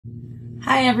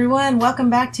Hi everyone, welcome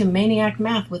back to Maniac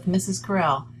Math with Mrs.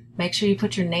 Carell. Make sure you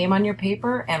put your name on your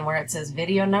paper and where it says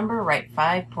video number, write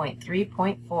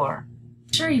 5.3.4.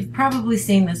 Sure, you've probably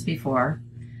seen this before.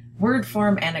 Word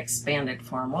form and expanded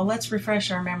form. Well, let's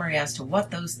refresh our memory as to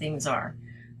what those things are.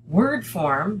 Word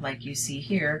form, like you see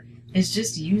here, is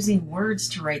just using words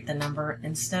to write the number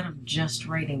instead of just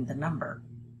writing the number.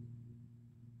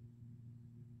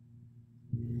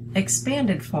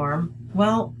 Expanded form,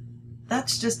 well,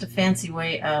 that's just a fancy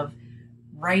way of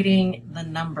writing the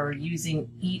number using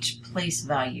each place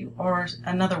value, or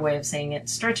another way of saying it,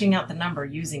 stretching out the number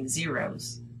using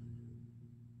zeros.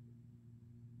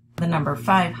 The number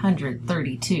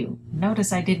 532.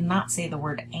 Notice I did not say the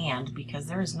word and because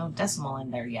there is no decimal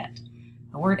in there yet.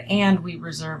 The word and we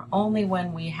reserve only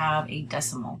when we have a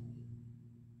decimal.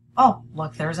 Oh,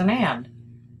 look, there's an and.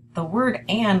 The word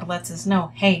and lets us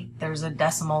know, hey, there's a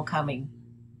decimal coming.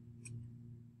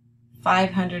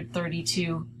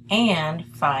 532 and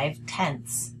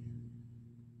 5/10.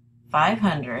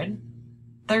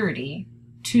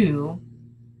 532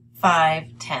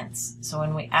 5/10. So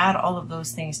when we add all of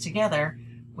those things together,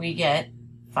 we get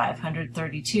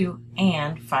 532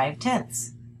 and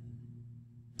 5/10.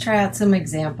 Try out some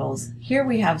examples. Here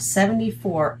we have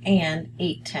 74 and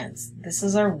 8/10. This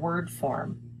is our word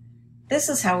form. This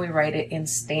is how we write it in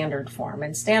standard form.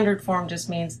 And standard form just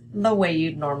means the way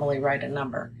you'd normally write a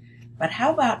number. But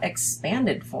how about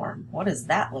expanded form? What does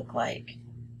that look like?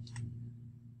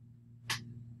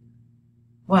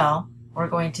 Well, we're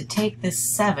going to take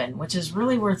this 7, which is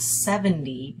really worth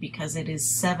 70 because it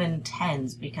is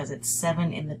 7/10s, because it's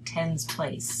 7 in the tens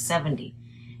place, 70.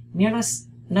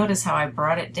 Notice how I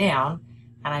brought it down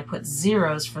and I put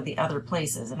zeros for the other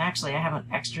places. And actually I have an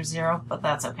extra 0, but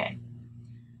that's okay.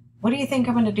 What do you think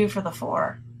I'm going to do for the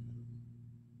 4?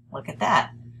 Look at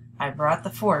that. I brought the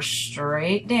 4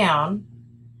 straight down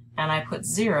and I put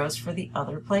zeros for the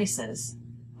other places.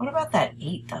 What about that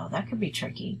 8 though? That could be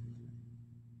tricky.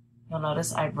 You'll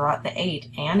notice I brought the 8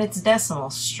 and its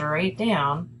decimal straight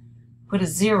down, put a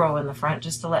 0 in the front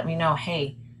just to let me know,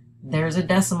 hey, there's a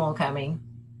decimal coming.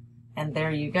 And there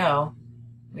you go.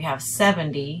 We have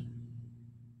 70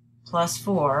 plus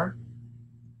 4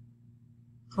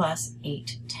 plus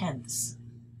 8/10.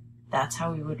 That's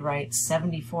how we would write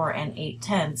 74 and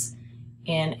 8/10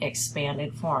 in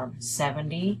expanded form.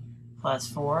 70 plus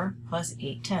 4 plus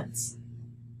 8/10.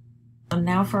 So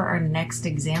now for our next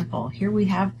example. Here we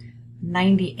have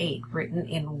 98 written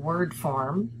in word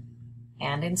form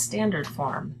and in standard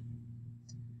form.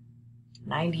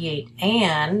 98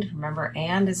 and, remember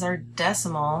and is our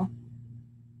decimal,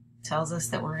 tells us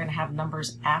that we're going to have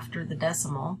numbers after the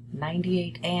decimal.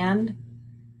 98 and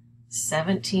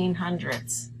 17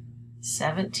 hundredths.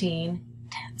 17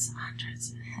 tenths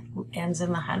hundredths. Ends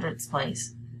in the hundredths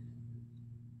place.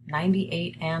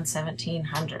 98 and 17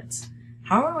 hundredths.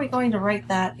 How are we going to write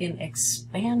that in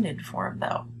expanded form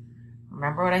though?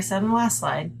 Remember what I said in the last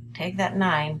slide. Take that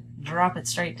 9, drop it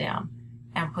straight down,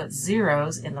 and put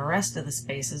zeros in the rest of the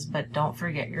spaces, but don't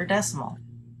forget your decimal.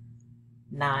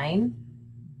 9,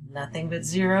 nothing but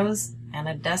zeros, and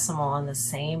a decimal in the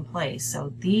same place.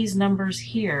 So these numbers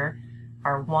here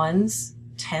are ones,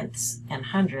 tenths, and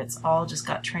hundredths, all just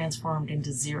got transformed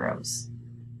into zeros.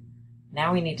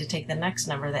 Now we need to take the next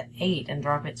number, the 8, and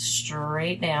drop it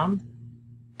straight down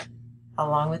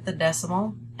along with the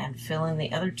decimal and fill in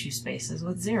the other 2 spaces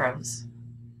with zeros.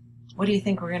 What do you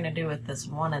think we're going to do with this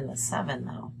 1 and the 7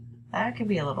 though? That could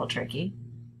be a little tricky.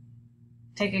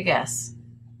 Take a guess.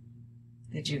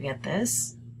 Did you get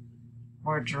this?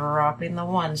 We're dropping the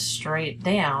 1 straight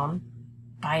down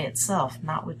by itself,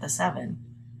 not with the 7.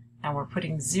 And we're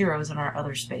putting zeros in our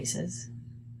other spaces.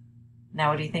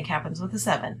 Now what do you think happens with the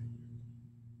 7?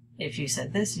 If you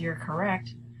said this, you're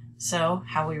correct. So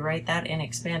how we write that in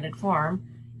expanded form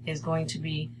is going to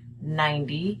be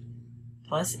 90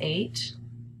 plus 8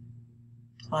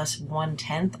 plus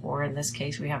 1/10, or in this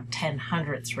case we have 10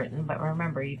 hundredths written, but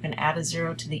remember you can add a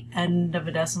 0 to the end of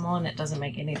a decimal and it doesn't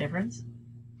make any difference.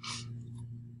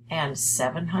 And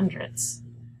 7 hundredths.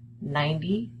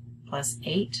 90 plus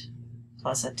 8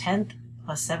 plus 1/10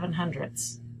 plus 7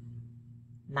 hundredths.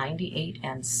 98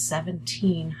 and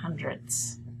 17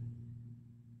 hundredths.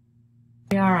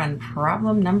 We are on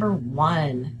problem number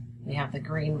 1. We have the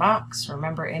green box.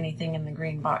 Remember, anything in the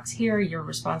green box here, you're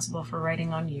responsible for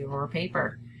writing on your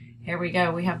paper. Here we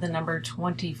go. We have the number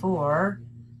 24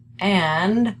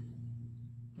 and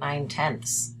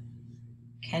 9/10.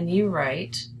 Can you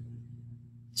write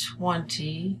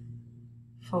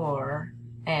 24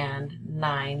 and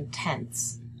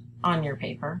 9/10 on your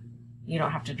paper? You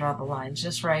don't have to draw the lines.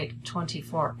 Just write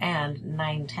 24 and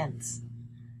 9/10.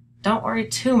 Don't worry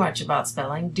too much about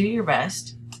spelling. Do your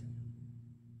best.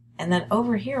 And then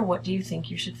over here, what do you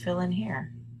think you should fill in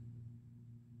here?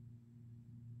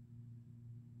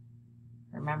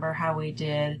 Remember how we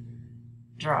did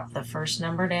drop the first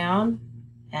number down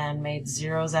and made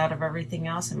zeros out of everything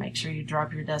else, and make sure you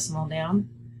drop your decimal down.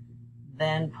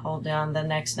 Then pull down the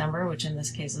next number, which in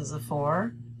this case is a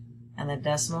 4, and the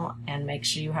decimal, and make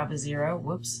sure you have a 0.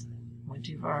 Whoops, went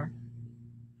too far.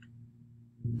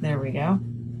 There we go.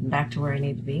 Back to where I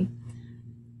need to be.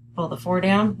 Pull the 4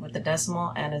 down with the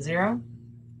decimal and a 0,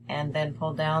 and then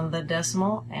pull down the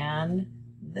decimal and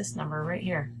this number right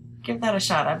here. Give that a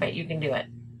shot. I bet you can do it.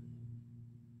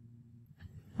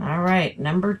 All right,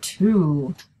 number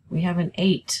 2. We have an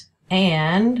 8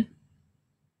 and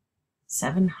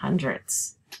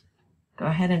 7/100. Go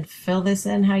ahead and fill this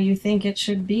in how you think it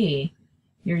should be.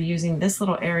 You're using this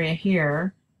little area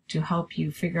here to help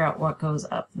you figure out what goes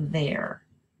up there.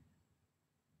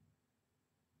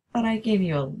 But I gave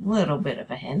you a little bit of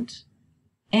a hint.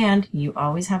 And you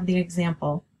always have the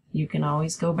example. You can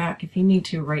always go back if you need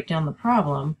to, write down the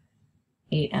problem.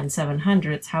 8 and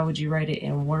 7/100. How would you write it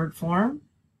in word form?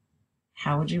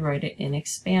 How would you write it in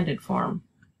expanded form?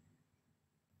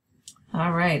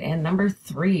 All right, and number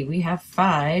 3, we have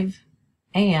 5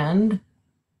 and...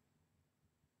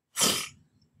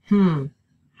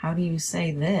 how do you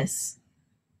say this?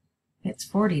 It's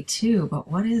 42,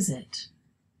 but what is it?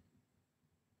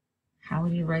 How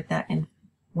would you write that in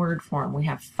word form? We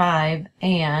have 5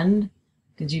 and...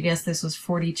 Did you guess this was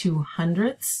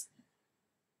 42/100?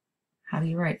 How do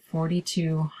you write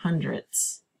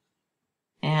 42/100?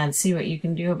 And see what you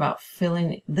can do about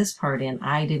filling this part in.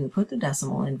 I didn't put the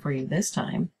decimal in for you this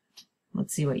time.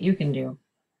 Let's see what you can do.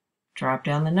 Drop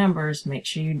down the numbers. Make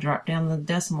sure you drop down the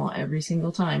decimal every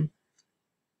single time.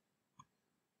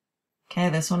 Okay,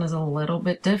 this one is a little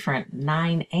bit different.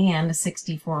 9 and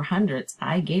 64/100.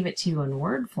 I gave it to you in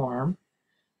word form.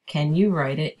 Can you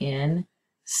write it in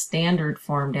standard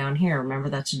form down here? Remember,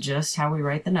 that's just how we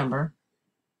write the number.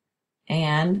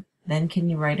 And then can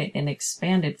you write it in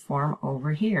expanded form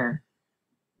over here?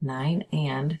 9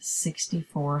 and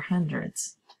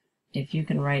 64/100. If you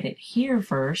can write it here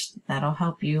first, that'll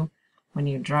help you when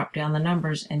you drop down the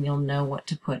numbers, and you'll know what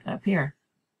to put up here.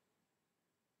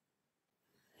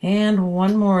 And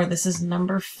one more. This is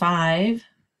number 5.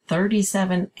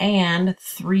 37 and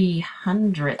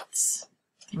 3/100.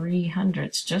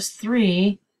 3/100. Just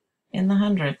 3 in the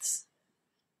hundredths.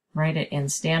 Write it in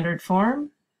standard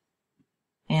form,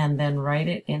 and then write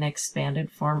it in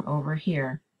expanded form over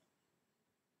here.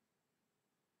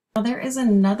 Now, there is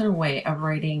another way of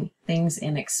writing things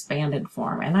in expanded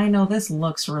form, and I know this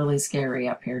looks really scary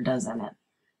up here, doesn't it?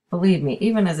 Believe me,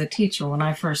 even as a teacher, when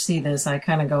I first see this, I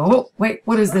kind of go, oh, wait,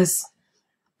 what is this?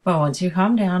 But once you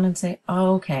calm down and say,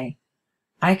 oh, okay,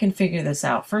 I can figure this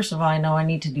out. First of all, I know I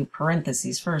need to do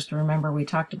parentheses first. Remember, we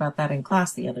talked about that in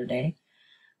class the other day.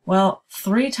 Well,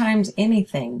 3 times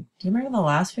anything. Do you remember the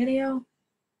last video?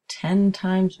 10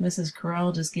 times Mrs.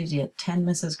 Corral just gives you 10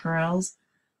 Mrs. Corrals.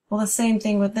 Well, the same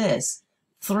thing with this.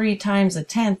 3 times a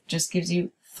tenth just gives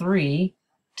you 3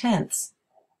 tenths.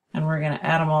 And we're going to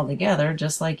add them all together,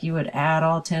 just like you would add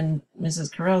all 10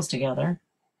 Mrs. Corrals together.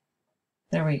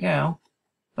 There we go.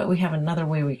 But we have another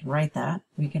way we can write that.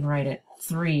 We can write it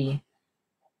 3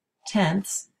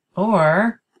 tenths,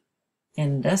 or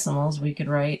in decimals, we could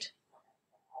write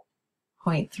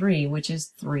 0.3, which is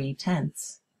 3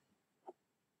 tenths.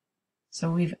 So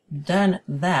we've done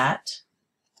that.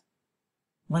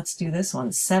 Let's do this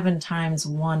one. 7 times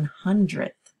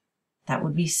 1/100th. That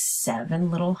would be 7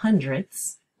 little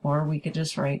hundredths. Or we could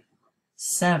just write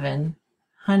 7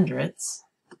 hundredths.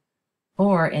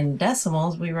 Or in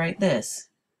decimals, we write this.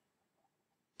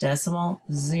 Decimal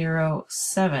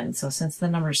 0.7. So since the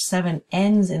number 7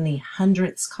 ends in the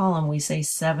hundredths column, we say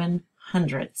 7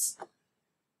 hundredths.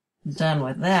 Done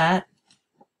with that.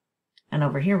 And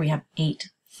over here we have 8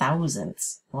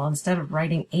 thousandths. Well, instead of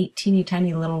writing 8 teeny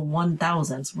tiny little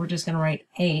 1,000ths, we're just going to write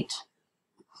 8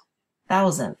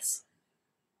 thousandths.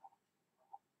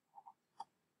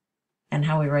 And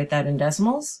how we write that in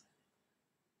decimals?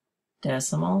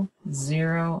 Decimal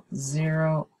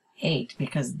 0.08,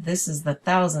 because this is the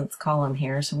thousandth column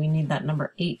here, so we need that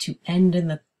number 8 to end in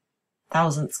the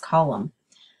thousandths column.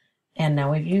 And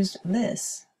now we've used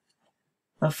this.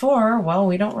 The 4, well,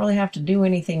 we don't really have to do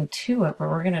anything to it, but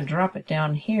we're going to drop it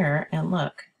down here, and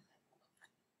look.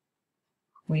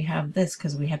 We have this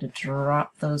because we had to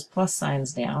drop those plus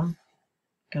signs down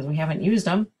because we haven't used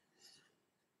them.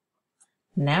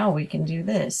 Now we can do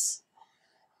this.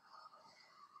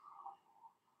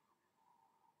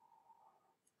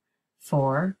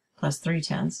 4 plus 3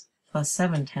 tenths, plus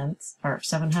 7/10, or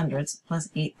 7/100 plus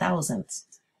 8/1000.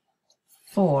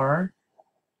 4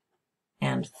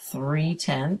 and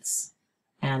 3/10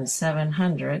 and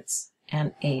 7/100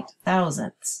 and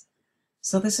 8/1000.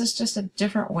 So this is just a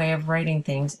different way of writing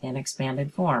things in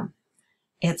expanded form.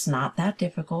 It's not that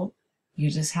difficult. You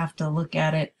just have to look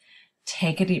at it,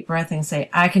 take a deep breath, and say,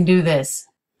 I can do this.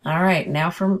 All right,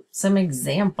 now for some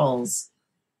examples.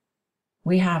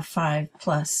 We have 5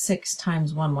 plus 6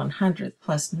 times 1/100th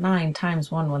plus 9 times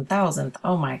 1/1000th.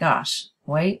 Oh my gosh.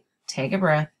 Wait, take a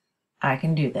breath. I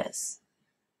can do this.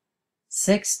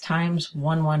 6 times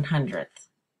 1/100th.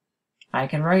 I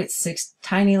can write 6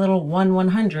 tiny little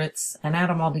 1/100ths and add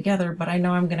them all together, but I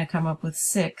know I'm going to come up with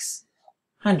 6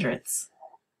 hundredths.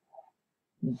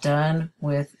 Done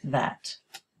with that.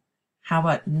 How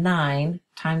about 9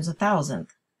 times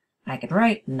 1,000th? I could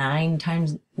write 9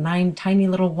 times 9 tiny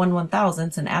little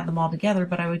 1/1000ths and add them all together,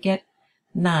 but I would get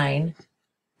 9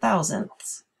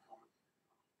 thousandths.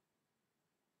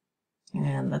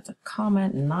 And that's a comma,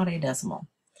 not a decimal.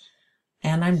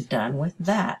 And I'm done with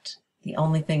that. The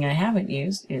only thing I haven't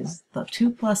used is the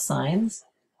 2 plus signs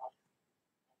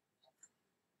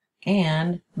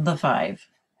and the 5.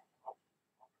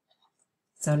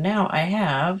 So now I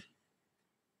have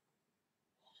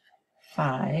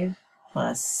 5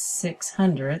 plus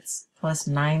 6/100ths plus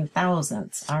 9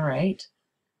 thousandths. All right.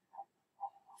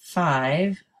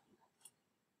 5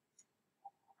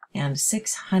 and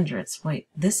 6/100ths. Wait,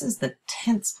 this is the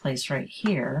tenths place right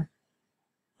here.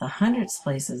 The hundredths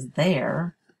place is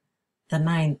there. The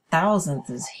 9,000th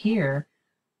is here.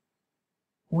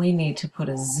 We need to put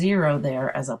a 0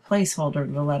 there as a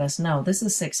placeholder to let us know this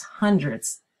is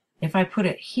 6/100ths. If I put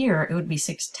it here, it would be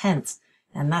 6/10ths,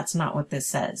 and that's not what this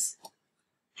says.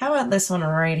 How about this one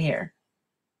right here?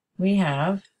 We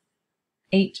have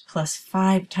 8 plus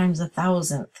 5 times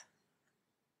 1,000th.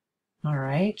 All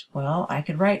right, well, I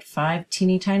could write 5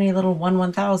 teeny tiny little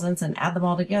 1/1000ths and add them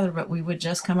all together, but we would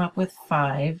just come up with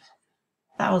 5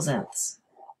 thousandths.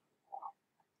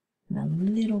 And a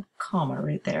little comma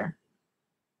right there.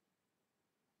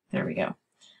 There we go.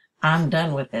 I'm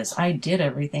done with this. I did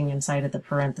everything inside of the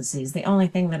parentheses. The only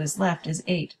thing that is left is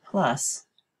 8 plus.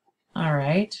 All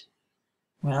right.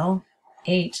 Well,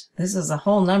 8, this is a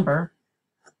whole number.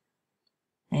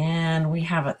 And we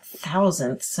have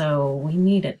 1,000th, so we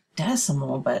need a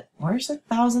decimal, but where's the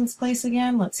thousandths place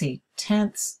again? Let's see,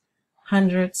 tenths,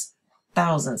 hundredths,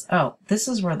 thousandths. Oh, this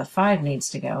is where the 5 needs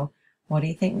to go. What do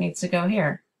you think needs to go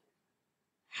here?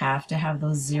 Have to have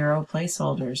those 0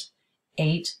 placeholders.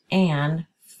 8 and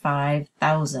 5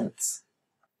 thousandths.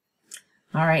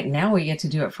 All right, now we get to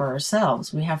do it for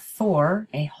ourselves. We have 4,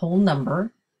 a whole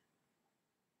number.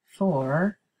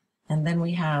 4, and then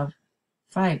we have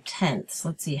 5/10ths.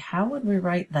 Let's see, how would we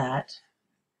write that?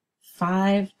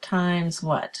 5 times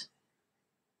what?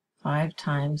 5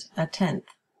 times a tenth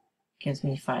gives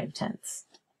me 5/10ths.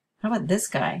 How about this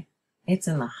guy? It's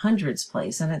in the hundreds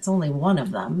place, and it's only one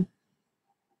of them.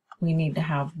 We need to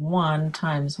have 1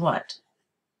 times what?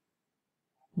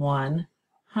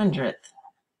 1/100th.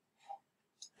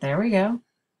 There we go.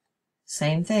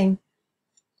 Same thing.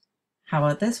 How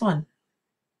about this one?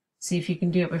 See if you can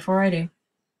do it before I do.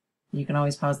 You can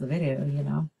always pause the video, you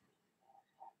know.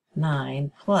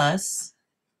 9 plus,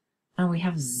 oh, we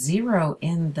have 0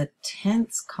 in the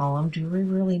tenths column. Do we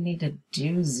really need to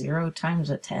do 0 times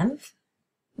a tenth?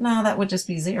 No, that would just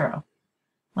be 0.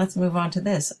 Let's move on to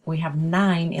this. We have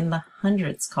 9 in the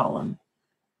hundredths column.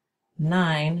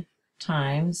 9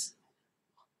 times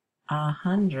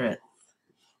 100th.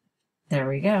 There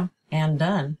we go, and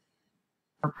done.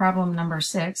 For problem number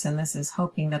 6, and this is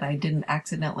hoping that I didn't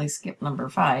accidentally skip number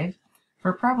 5.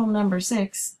 For problem number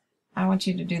 6, I want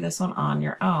you to do this one on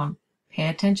your own. Pay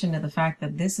attention to the fact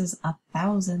that this is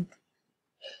 1,000th.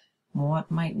 What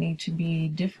might need to be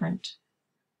different?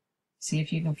 See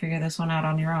if you can figure this one out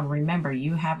on your own. Remember,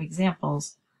 you have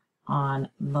examples on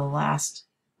the last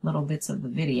little bits of the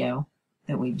video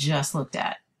that we just looked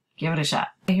at. Give it a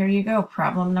shot. Here you go.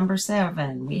 Problem number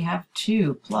 7. We have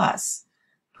 2 plus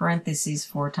parentheses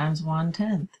 4 times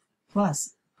 1/10th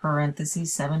plus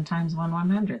parentheses 7 times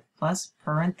 1/100th plus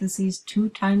parentheses 2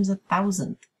 times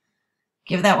 1,000th.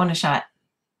 Give that one a shot.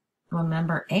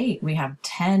 Remember 8, we have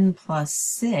 10 plus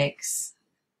 6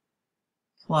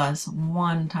 plus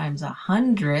 1 times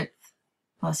 100th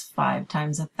plus 5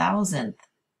 times 1,000th.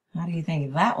 How do you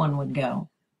think that one would go?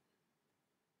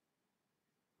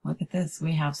 Look at this.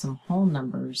 We have some whole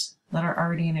numbers that are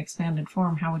already in expanded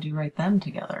form. How would you write them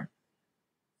together?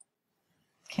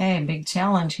 Okay, big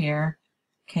challenge here.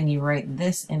 Can you write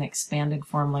this in expanded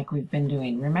form like we've been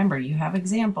doing? Remember, you have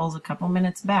examples a couple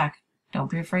minutes back. Don't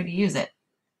be afraid to use it.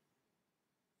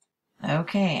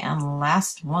 Okay, and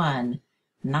last one.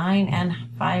 9 and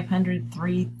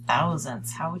 503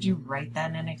 thousandths. How would you write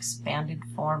that in an expanded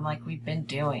form like we've been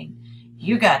doing?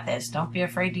 You got this. Don't be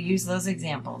afraid to use those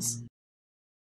examples.